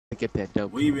get that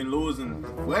dope. We've been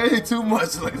losing way too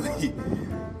much lately.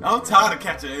 I'm tired of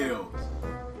catching L's.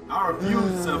 I refuse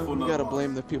to settle for You another gotta loss.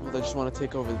 blame the people that just want to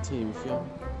take over the team, you feel me?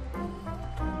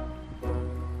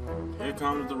 Here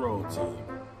comes the road team.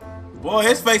 Boy,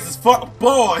 his face is fuck.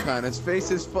 Boy! God, his face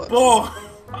is fuck. Boy!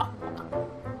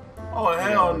 Oh,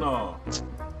 hell no.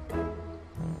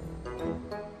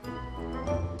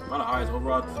 Am I the highest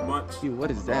overall this bunch? Dude,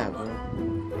 what is that, bro?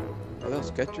 Are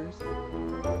those Skechers?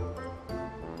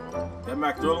 That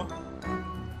Mac Thriller?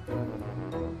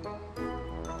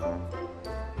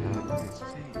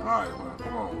 Alright, man,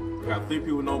 come on. We got 3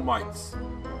 people with no mics.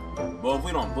 But if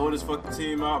we don't blow this fucking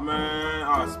team out,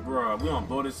 man, bro, we don't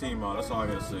blow this team out. That's all I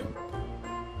gotta say.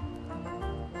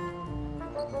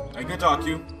 Hey, good job,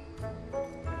 Q.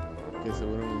 Okay, so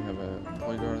what do we have a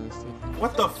point guard on this team?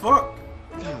 What the fuck?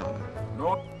 God.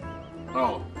 No.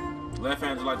 Oh, left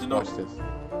hand like Ginobili. Watch this.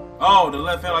 Oh, the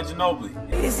left hand like Ginobili.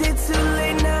 Is it too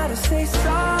late now to say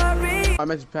sorry? I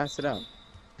meant to pass it out.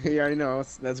 You already know,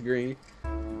 that's green.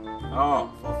 Oh,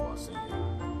 I see you.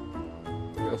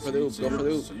 Go for the oop, go for the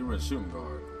oop. So you're in shooting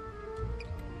guard.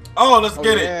 Oh, let's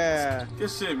get it. Yeah. Good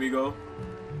shit, Migo.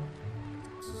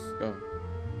 Go.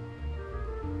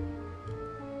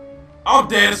 I'm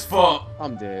dead as fuck.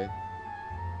 I'm dead.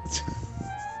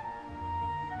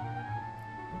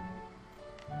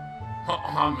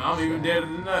 I'm even deader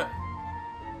than that.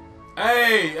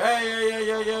 Hey.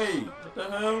 What the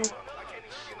hell?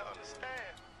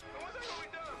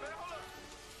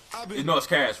 You know it's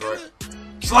cash, right?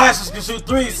 Slashers can shoot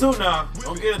 3s too now.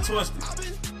 Don't get it twisted.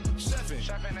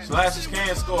 Slashers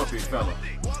can score, big fella.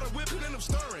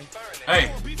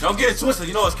 Hey, don't get it twisted.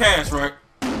 You know it's cash, right?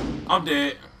 I'm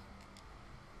dead.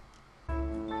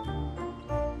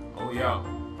 Oh, yeah.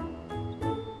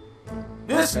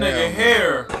 This nigga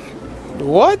here.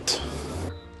 What?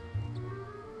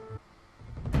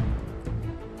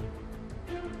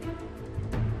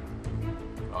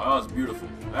 Oh, that was beautiful.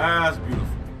 That's beautiful.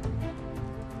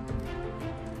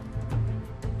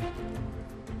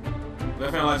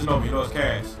 Left hand like Ginobili, you know it's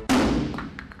cash.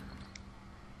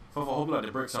 Hope like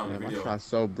the bricks on the Yeah, my video. shot's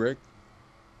so bricked.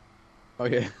 Oh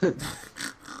yeah. Oh,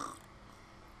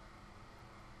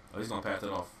 he's gonna pass it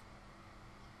off.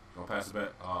 Gonna pass it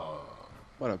back.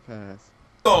 What a pass.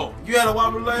 Oh, you had a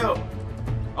wide layup.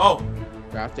 Oh.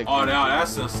 Drafted. Oh, now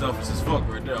that's just selfish as fuck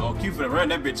right there. Oh, Q finna run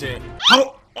that bitch in.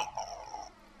 Oh.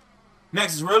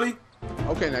 Nexus, really?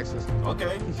 Okay, Nexus.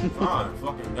 Okay, fine.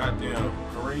 Fucking goddamn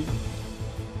Kareem.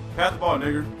 Pass the ball,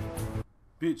 nigga.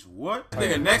 Bitch, what?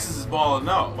 Nigga, Nexus is balling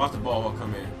out. Watch the ball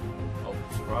come in. Oh,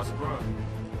 surprise, surprise.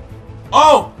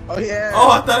 Oh! Oh yeah. Oh,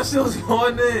 I thought she was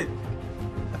going in.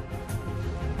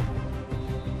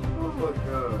 Oh my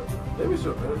god. Maybe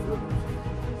she'll benefit.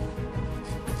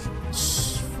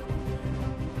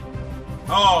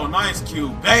 Oh, nice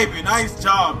Q, baby. Nice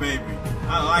job, baby.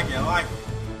 I like it. I like it.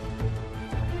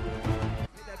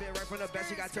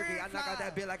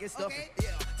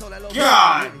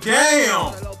 God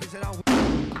damn!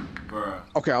 Bruh.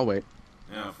 Okay, I'll wait.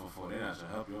 Yeah, for they not trying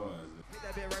to help your ass.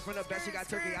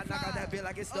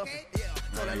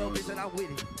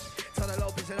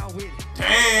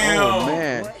 Damn! Oh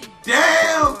man.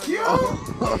 Damn, Q! Oh.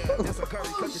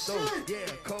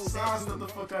 Size the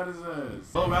fuck out his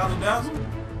ass. Oh, Razzle Dazzle?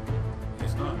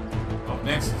 It's not. Oh,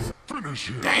 Nexus. Finish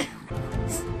him. Damn!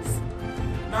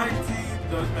 19.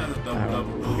 Doesn't matter.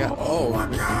 Double. We got, Oh my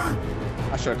god!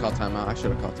 I should have called timeout. I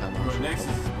should have called Bro, timeout.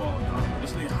 Nexus is balling out.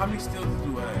 This nigga, how many steals did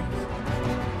you have?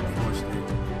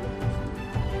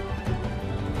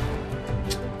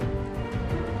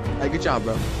 Hey, good job,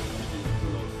 bro.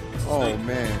 Oh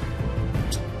man.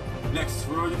 Nexus,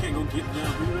 bro, you can't go get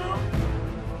down rebound.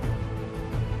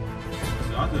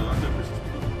 I did Christmas.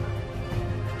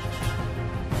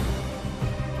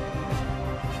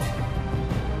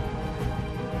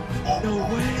 No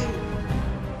way.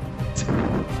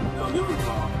 No, give me the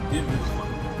ball. Give me the ball.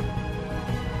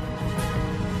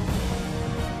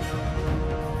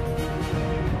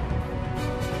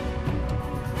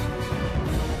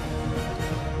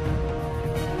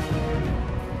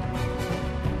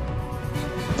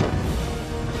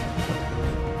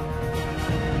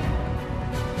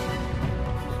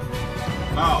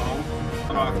 Foul.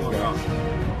 How do I close out?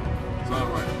 It's all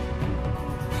right.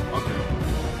 Okay.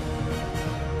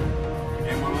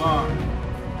 Game on the line.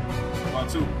 About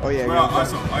 2. Oh yeah. Spread out.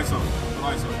 ISO.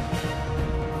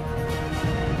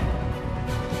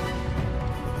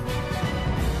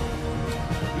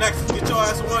 Next, get your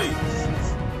ass away.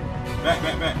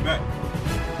 Back.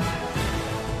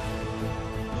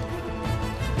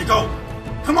 You go.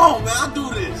 Come on, man. I do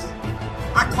this.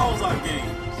 I close out games.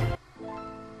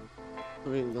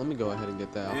 Let me go ahead and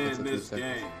get that. In offensive this 2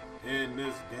 seconds. game. in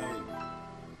this game.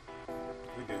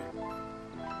 Good game.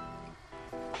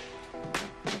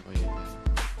 Oh yeah.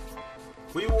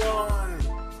 We won!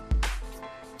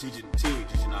 Team Teaching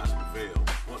prevailed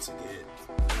once again.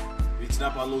 We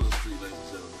snap our losing streak, ladies and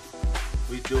gentlemen.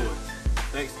 We do it.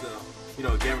 Thanks to,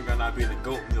 Gavin got not being the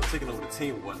GOAT, taking over the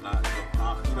team and whatnot. I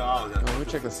always gotta Let me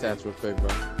check the stats real quick, bro.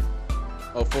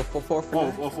 Oh, 4 for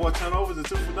 9? 4 turnovers and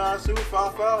 2 for 9 shoot,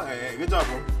 5 foul. Hey, good job,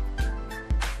 bro.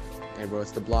 Hey, bro,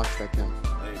 it's the blocks that count.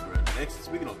 Hey, bro. Next,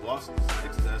 speaking of blocks,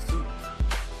 Nexus has 2.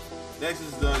 Next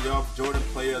is the Jordan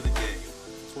Player of the Game.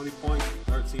 20 points,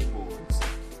 13 boards.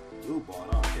 Blue ball,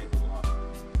 I can't go lie.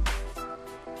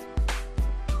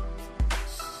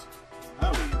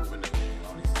 How do we even win the game?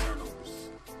 All these turnovers.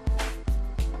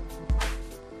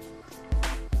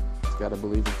 Just gotta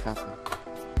believe in Kappa.